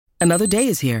Another day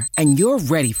is here, and you're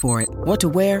ready for it. What to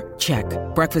wear? Check.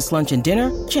 Breakfast, lunch, and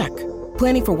dinner? Check.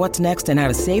 Planning for what's next and how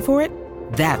to save for it?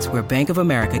 That's where Bank of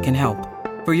America can help.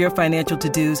 For your financial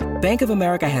to-dos, Bank of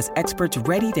America has experts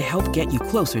ready to help get you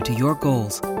closer to your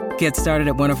goals. Get started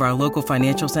at one of our local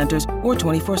financial centers or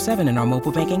 24/7 in our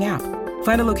mobile banking app.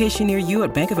 Find a location near you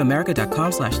at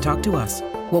bankofamerica.com/talktous.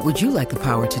 What would you like the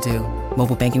power to do?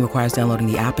 Mobile banking requires downloading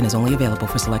the app and is only available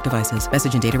for select devices.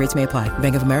 Message and data rates may apply.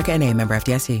 Bank of America N.A., member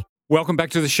FDIC. Welcome back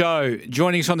to the show.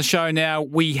 Joining us on the show now,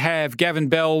 we have Gavin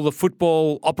Bell, the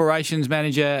football operations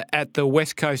manager at the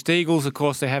West Coast Eagles. Of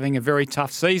course, they're having a very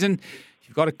tough season. If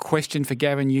you've got a question for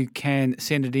Gavin, you can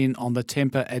send it in on the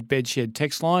Temper at Bedshed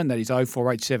text line. That is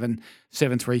 0487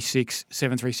 736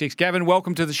 736. Gavin,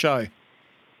 welcome to the show.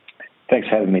 Thanks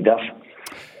for having me, Duff.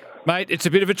 Mate, it's a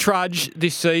bit of a trudge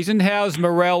this season. How's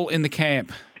morale in the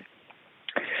camp?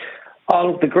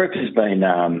 Oh, look, the group has been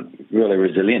really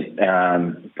resilient,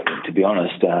 to be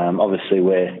honest. Obviously,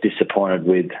 we're disappointed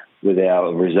with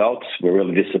our results. We're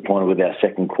really disappointed with our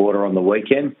second quarter on the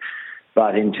weekend.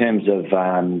 But in terms of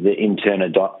the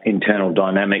internal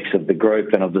dynamics of the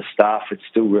group and of the staff, it's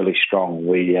still really strong.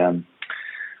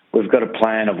 We've got a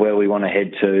plan of where we want to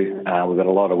head to. We've got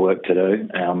a lot of work to do,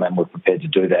 and we're prepared to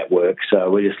do that work. So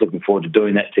we're just looking forward to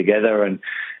doing that together and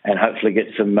hopefully get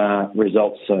some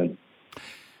results soon.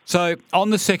 So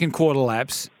on the second quarter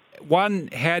lapse, one,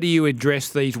 how do you address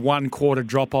these one-quarter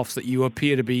drop-offs that you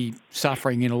appear to be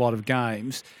suffering in a lot of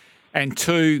games? And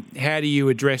two, how do you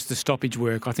address the stoppage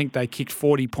work? I think they kicked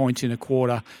 40 points in a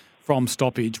quarter from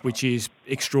stoppage, which is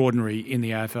extraordinary in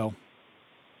the AFL.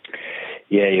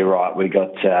 Yeah, you're right. We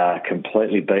got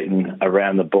completely beaten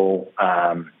around the ball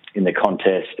in the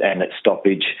contest and at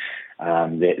stoppage.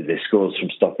 Their scores from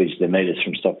stoppage, their metres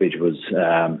from stoppage was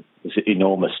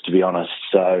enormous, to be honest.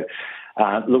 So,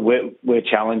 look, we're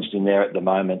challenged in there at the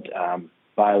moment.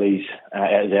 Bailey's,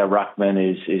 as our ruckman,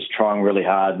 is trying really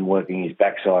hard and working his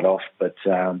backside off. But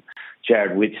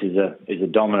Jared Witts is a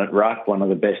dominant ruck, one of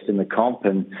the best in the comp,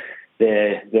 and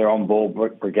their on-ball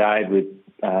brigade with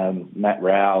Matt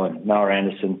Rao and Noah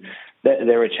Anderson,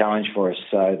 they're a challenge for us.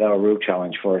 So they're a real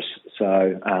challenge for us.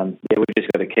 So, we've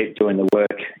just got to keep doing the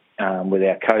work with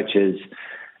our coaches,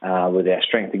 with our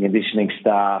strength and conditioning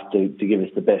staff to give us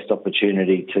the best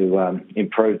opportunity to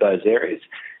improve those areas.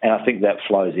 And I think that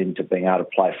flows into being able to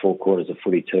play 4 quarters of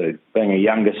footy too. Being a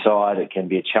younger side, it can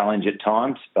be a challenge at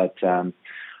times, but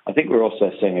I think we're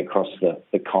also seeing across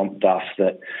the comp, Duff,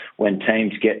 that when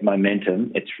teams get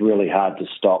momentum, it's really hard to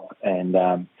stop.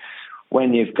 And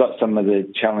when you've got some of the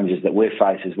challenges that we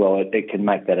face as well, it can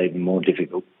make that even more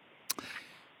difficult.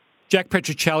 Jack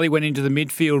Petruccelli went into the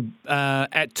midfield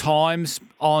at times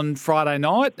on Friday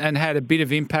night and had a bit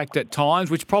of impact at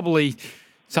times, which probably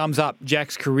sums up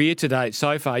Jack's career to date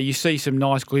so far. You see some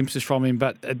nice glimpses from him,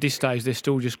 but at this stage they're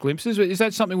still just glimpses. Is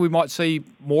that something we might see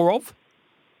more of?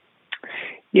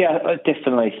 Yeah, I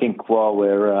definitely think while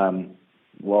we're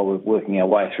working our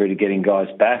way through to getting guys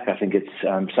back, I think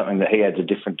it's something that he adds a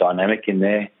different dynamic in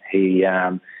there. He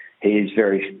is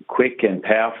very quick and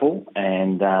powerful,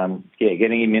 and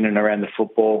getting him in and around the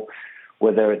football,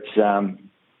 whether it's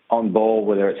on ball,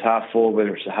 whether it's half forward,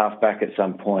 whether it's a half back at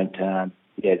some point,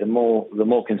 the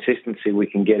more consistency we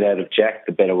can get out of Jack,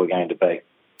 the better we're going to be.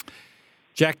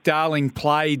 Jack Darling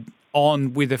played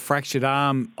on with a fractured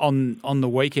arm on the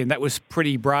weekend. That was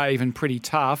pretty brave and pretty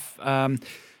tough.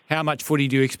 How much footy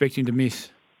do you expect him to miss?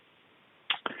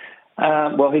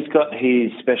 Well, he's got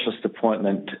his specialist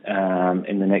appointment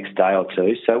in the next day or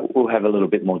two, so we'll have a little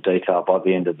bit more detail by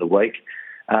the end of the week.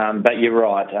 But you're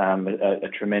right, a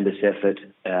tremendous effort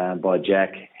by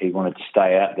Jack. He wanted to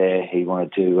stay out there. He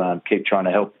wanted to keep trying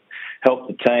to help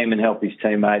the team and help his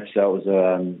teammates. So it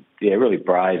was really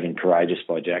brave and courageous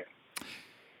by Jack.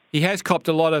 He has copped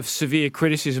a lot of severe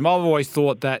criticism. I've always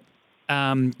thought that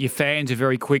your fans are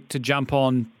very quick to jump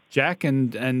on Jack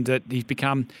and that he's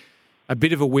become a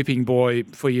bit of a whipping boy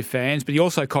for your fans, but he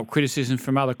also copped criticism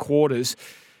from other quarters.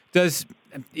 Is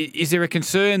there a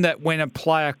concern that when a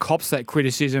player cops that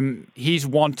criticism, his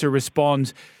want to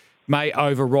respond may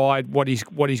override what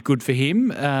is good for him?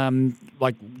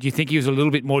 Do you think he was a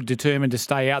little bit more determined to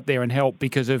stay out there and help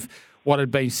because of what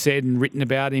had been said and written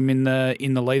about him in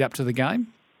the lead up to the game?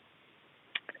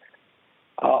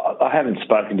 I haven't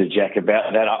spoken to Jack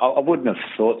about that. I wouldn't have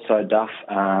thought so, Duff.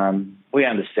 We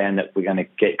understand that we're going to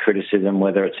get criticism,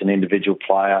 whether it's an individual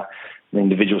player, an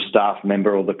individual staff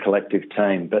member or the collective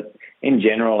team. But in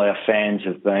general, our fans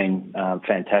have been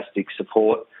fantastic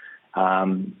support.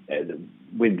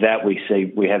 with that, we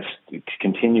have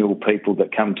continual people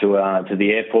that come to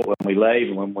the airport when we leave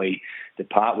and when we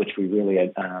depart, which we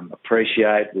really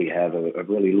appreciate. We have a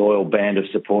really loyal band of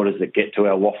supporters that get to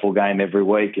our waffle game every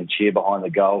week and cheer behind the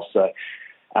goals. So,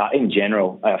 in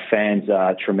general, our fans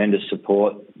are tremendous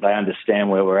support. They understand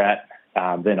where we're at.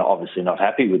 They're obviously not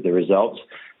happy with the results,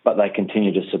 but they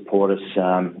continue to support us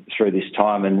through this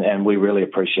time, and we really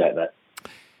appreciate that.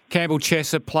 Campbell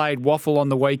Chesser played waffle on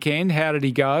the weekend. How did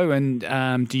he go?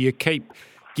 And do you keep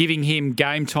giving him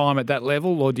game time at that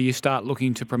level, or do you start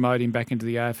looking to promote him back into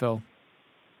the AFL?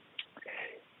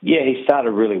 Yeah, he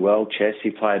started really well, Chess. He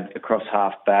played across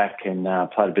half-back and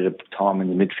played a bit of time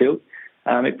in the midfield.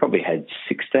 He probably had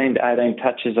 16 to 18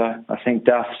 touches, I think,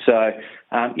 Duff. So,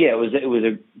 it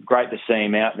was great to see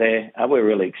him out there. We're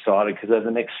really excited because over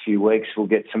the next few weeks we'll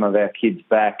get some of our kids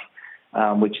back,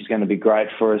 which is going to be great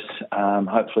for us.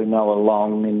 Hopefully Noah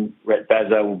Long and Rhett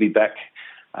Bazzo will be back.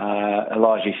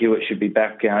 Elijah Hewitt should be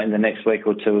back in the next week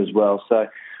or two as well. So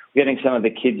getting some of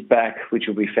the kids back, which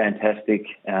will be fantastic.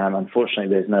 Unfortunately,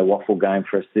 there's no waffle game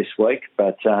for us this week,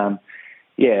 but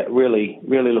really,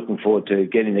 really looking forward to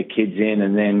getting the kids in,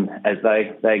 and then as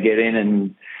they get in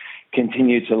and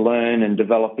continue to learn and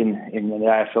develop in the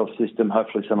AFL system,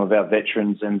 hopefully some of our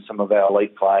veterans and some of our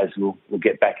elite players will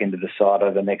get back into the side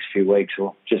over the next few weeks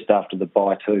or just after the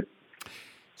bye too.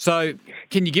 So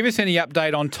can you give us any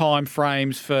update on time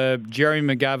frames for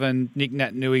Jeremy McGovern, Nick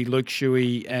Naitanui, Luke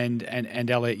Shuey and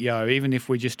Elliot Yeo, even if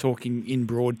we're just talking in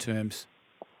broad terms?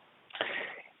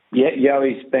 Yeah,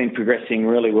 Yoe's been progressing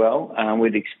really well.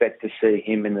 We'd expect to see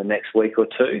him in the next week or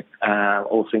two,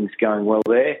 all things going well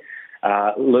there.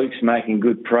 Luke's making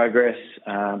good progress,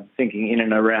 thinking in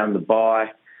and around the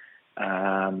bye,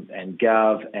 and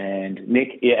Gav and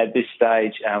Nick. Yeah, at this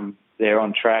stage, they're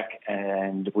on track,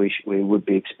 and we would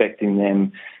be expecting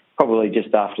them probably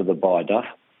just after the bye, Duff.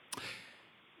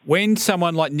 When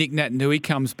someone like Nick Naitanui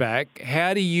comes back,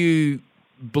 how do you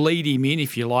bleed him in,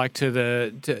 if you like, to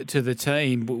the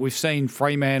team? We've seen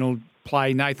Fremantle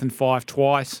play Nathan Fyfe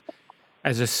twice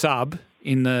as a sub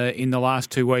in the last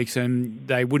 2 weeks, and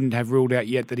they wouldn't have ruled out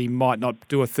yet that he might not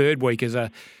do a third week as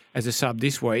a sub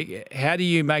this week. How do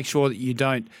you make sure that you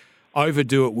don't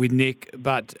overdo it with Nick,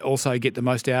 but also get the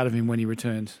most out of him when he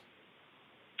returns?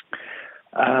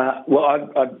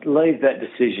 I'd leave that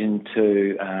decision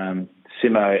to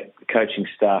Simo, coaching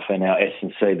staff, and our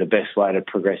S&C, the best way to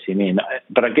progress him in.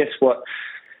 But I guess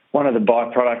one of the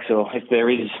byproducts, or if there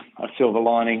is a silver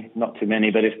lining, not too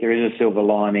many, but if there is a silver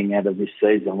lining out of this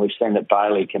season, we've seen that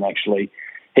Bailey can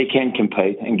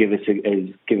compete and give us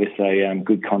a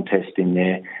good contest in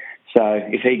there. So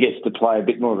if he gets to play a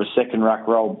bit more of a second ruck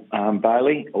role,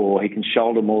 Bailey, or he can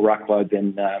shoulder more ruckload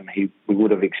than we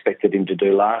would have expected him to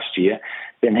do last year,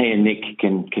 then he and Nick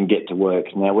can get to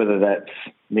work. Now, whether that's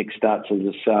Nick starts as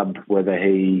a sub, whether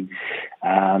he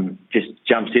just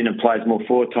jumps in and plays more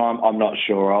forward time, I'm not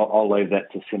sure. I'll leave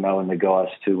that to Simo and the guys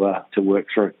to work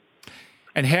through.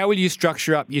 And how will you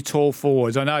structure up your tall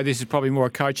forwards? I know this is probably more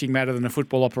a coaching matter than a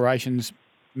football operations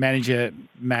manager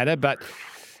matter, but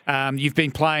you've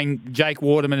been playing Jake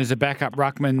Waterman as a backup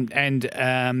ruckman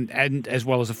and as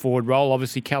well as a forward role.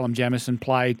 Obviously, Callum Jamieson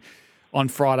played on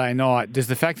Friday night. Does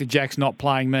the fact that Jack's not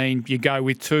playing mean you go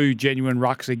with two genuine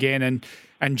rucks again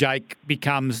and Jake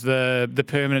becomes the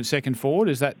permanent second forward?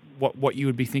 Is that what you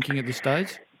would be thinking at this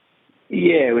stage?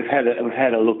 Yeah, we've had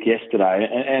a look yesterday,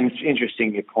 and it's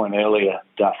interesting your point earlier,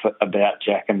 Duff, about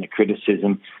Jack and the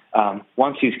criticism.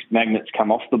 Once his magnets come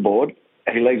off the board,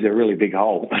 he leaves a really big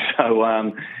hole.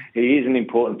 So he is an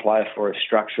important player for us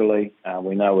structurally.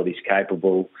 We know what he's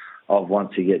capable of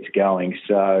once he gets going.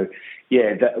 So,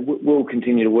 yeah, we'll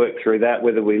continue to work through that,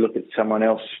 whether we look at someone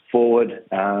else forward,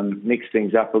 mix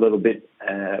things up a little bit.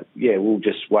 We'll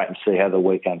just wait and see how the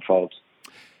week unfolds.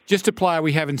 Just a player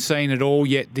we haven't seen at all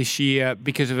yet this year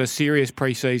because of a serious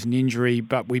pre-season injury,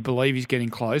 but we believe he's getting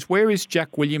close. Where is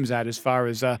Jack Williams at as far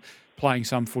as playing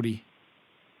some footy?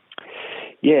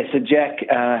 Yeah, so Jack,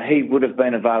 he would have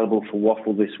been available for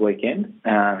Waffle this weekend.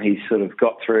 He sort of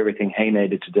got through everything he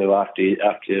needed to do after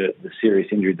the serious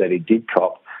injury that he did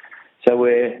cop. So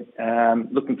we're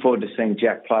looking forward to seeing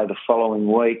Jack play the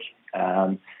following week.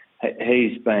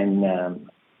 He's been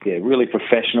really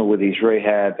professional with his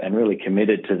rehab and really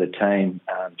committed to the team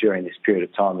during this period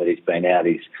of time that he's been out.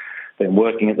 He's been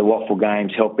working at the Waffle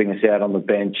games, helping us out on the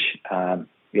bench.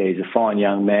 He's a fine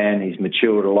young man. He's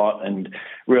matured a lot and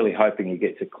really hoping he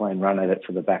gets a clean run at it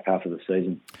for the back half of the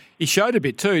season. He showed a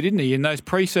bit too, didn't he? In those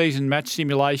pre-season match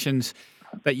simulations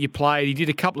that you played, he did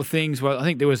a couple of things. Well, I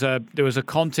think there was a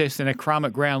contest and a crumb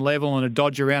at ground level and a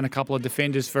dodge around a couple of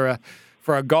defenders for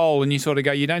for a goal, and you sort of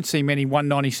go, you don't see many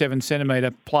 197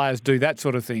 centimetre players do that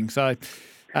sort of thing. So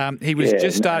he was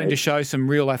just starting to show some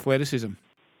real athleticism.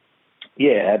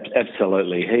 Yeah,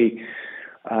 absolutely.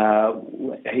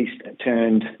 He's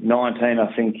turned 19,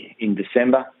 I think, in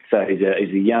December. So he's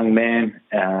a young man.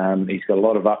 He's got a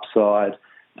lot of upside.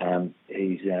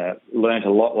 He's learnt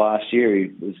a lot last year.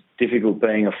 It was difficult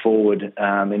being a forward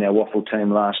in our waffle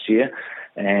team last year.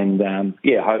 And,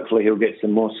 hopefully he'll get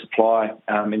some more supply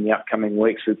in the upcoming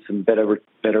weeks with some better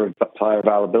player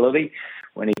availability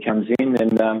when he comes in.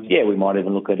 And, we might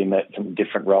even look at him at some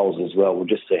different roles as well. We'll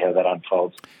just see how that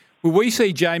unfolds. Will we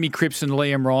see Jamie Cripps and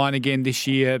Liam Ryan again this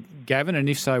year, Gavin? And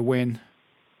if so, when?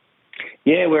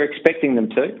 Yeah, we're expecting them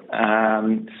to.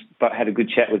 But had a good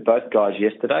chat with both guys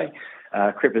yesterday.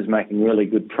 Cripps is making really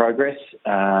good progress.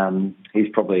 He's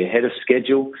probably ahead of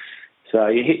schedule. So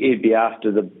he'd be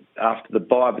after the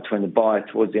bye, between the bye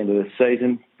towards the end of the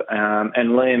season. And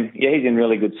Liam, he's in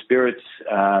really good spirits.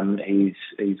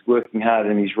 He's working hard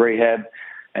in his rehab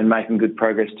and making good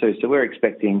progress too. So we're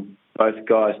expecting both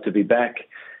guys to be back.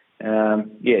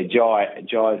 Jai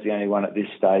is the only one at this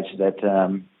stage that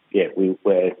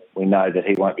we know that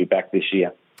he won't be back this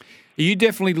year. Are you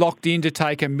definitely locked in to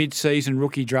take a mid-season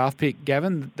rookie draft pick,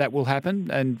 Gavin? That will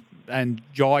happen, and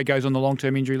Jai goes on the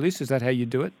long-term injury list. Is that how you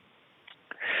do it?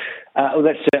 Well,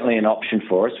 that's certainly an option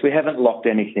for us. We haven't locked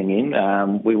anything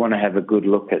in. We want to have a good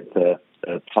look at the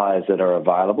players that are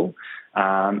available.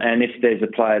 And if there's a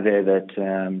player there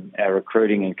that our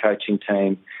recruiting and coaching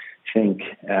team think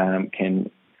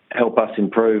can help us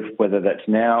improve, whether that's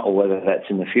now or whether that's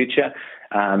in the future,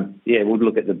 we'll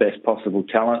look at the best possible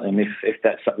talent. And if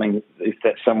that's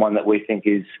someone that we think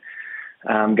is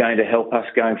going to help us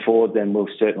going forward, then we'll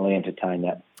certainly entertain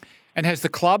that. And has the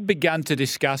club begun to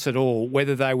discuss at all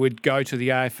whether they would go to the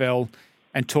AFL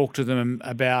and talk to them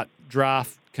about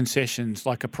draft concessions,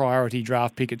 like a priority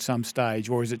draft pick at some stage,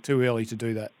 or is it too early to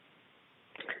do that?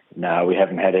 No, we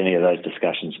haven't had any of those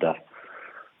discussions, Duff.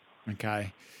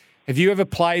 Okay. Have you ever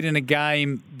played in a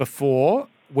game before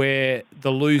where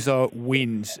the loser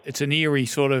wins? It's an eerie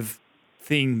sort of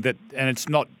thing and it's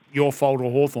not your fault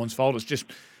or Hawthorn's fault. It's just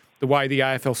the way the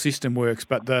AFL system works.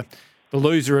 But the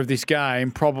loser of this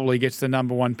game probably gets the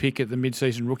number one pick at the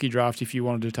mid-season rookie draft if you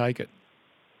wanted to take it.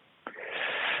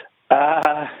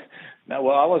 No,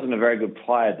 well, I wasn't a very good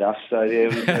player, Duff, so there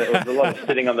was a lot of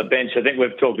sitting on the bench. I think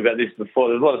we've talked about this before.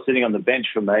 There's a lot of sitting on the bench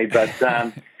for me.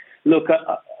 But, look,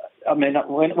 I mean,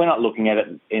 we're not looking at it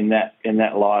in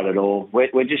that light at all.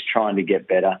 We're just trying to get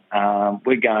better.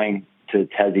 We're going to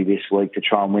Tassie this week to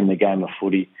try and win the game of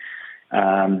footy.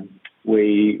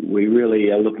 We really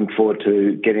are looking forward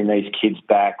to getting these kids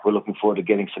back. We're looking forward to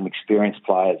getting some experienced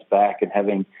players back and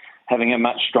having a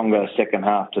much stronger second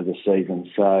half to the season.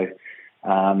 So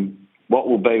what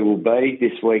will be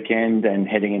this weekend and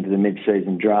heading into the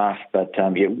mid-season draft. But,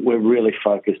 we're really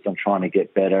focused on trying to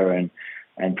get better and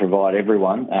provide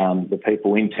everyone, the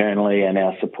people internally and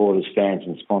our supporters, fans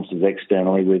and sponsors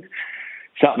externally, with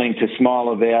something to smile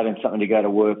about and something to go to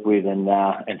work with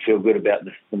and feel good about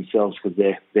themselves because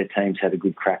their teams had a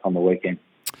good crack on the weekend.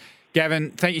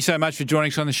 Gavin, thank you so much for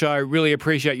joining us on the show. Really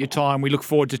appreciate your time. We look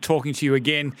forward to talking to you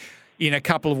again in a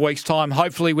couple of weeks' time,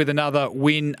 hopefully with another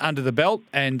win under the belt,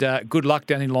 and good luck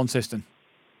down in Launceston.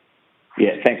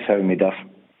 Yeah, thanks for having me, Duff.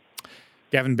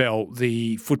 Gavin Bell,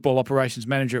 the football operations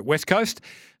manager at West Coast.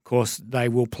 Of course, they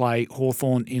will play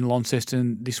Hawthorn in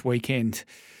Launceston this weekend.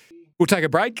 We'll take a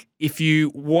break. If you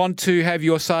want to have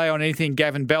your say on anything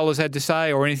Gavin Bell has had to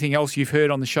say or anything else you've heard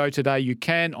on the show today, you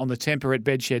can on the Temper at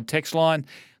Bedshed text line.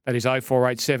 That is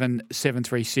 0487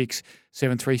 736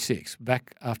 736.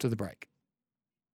 Back after the break.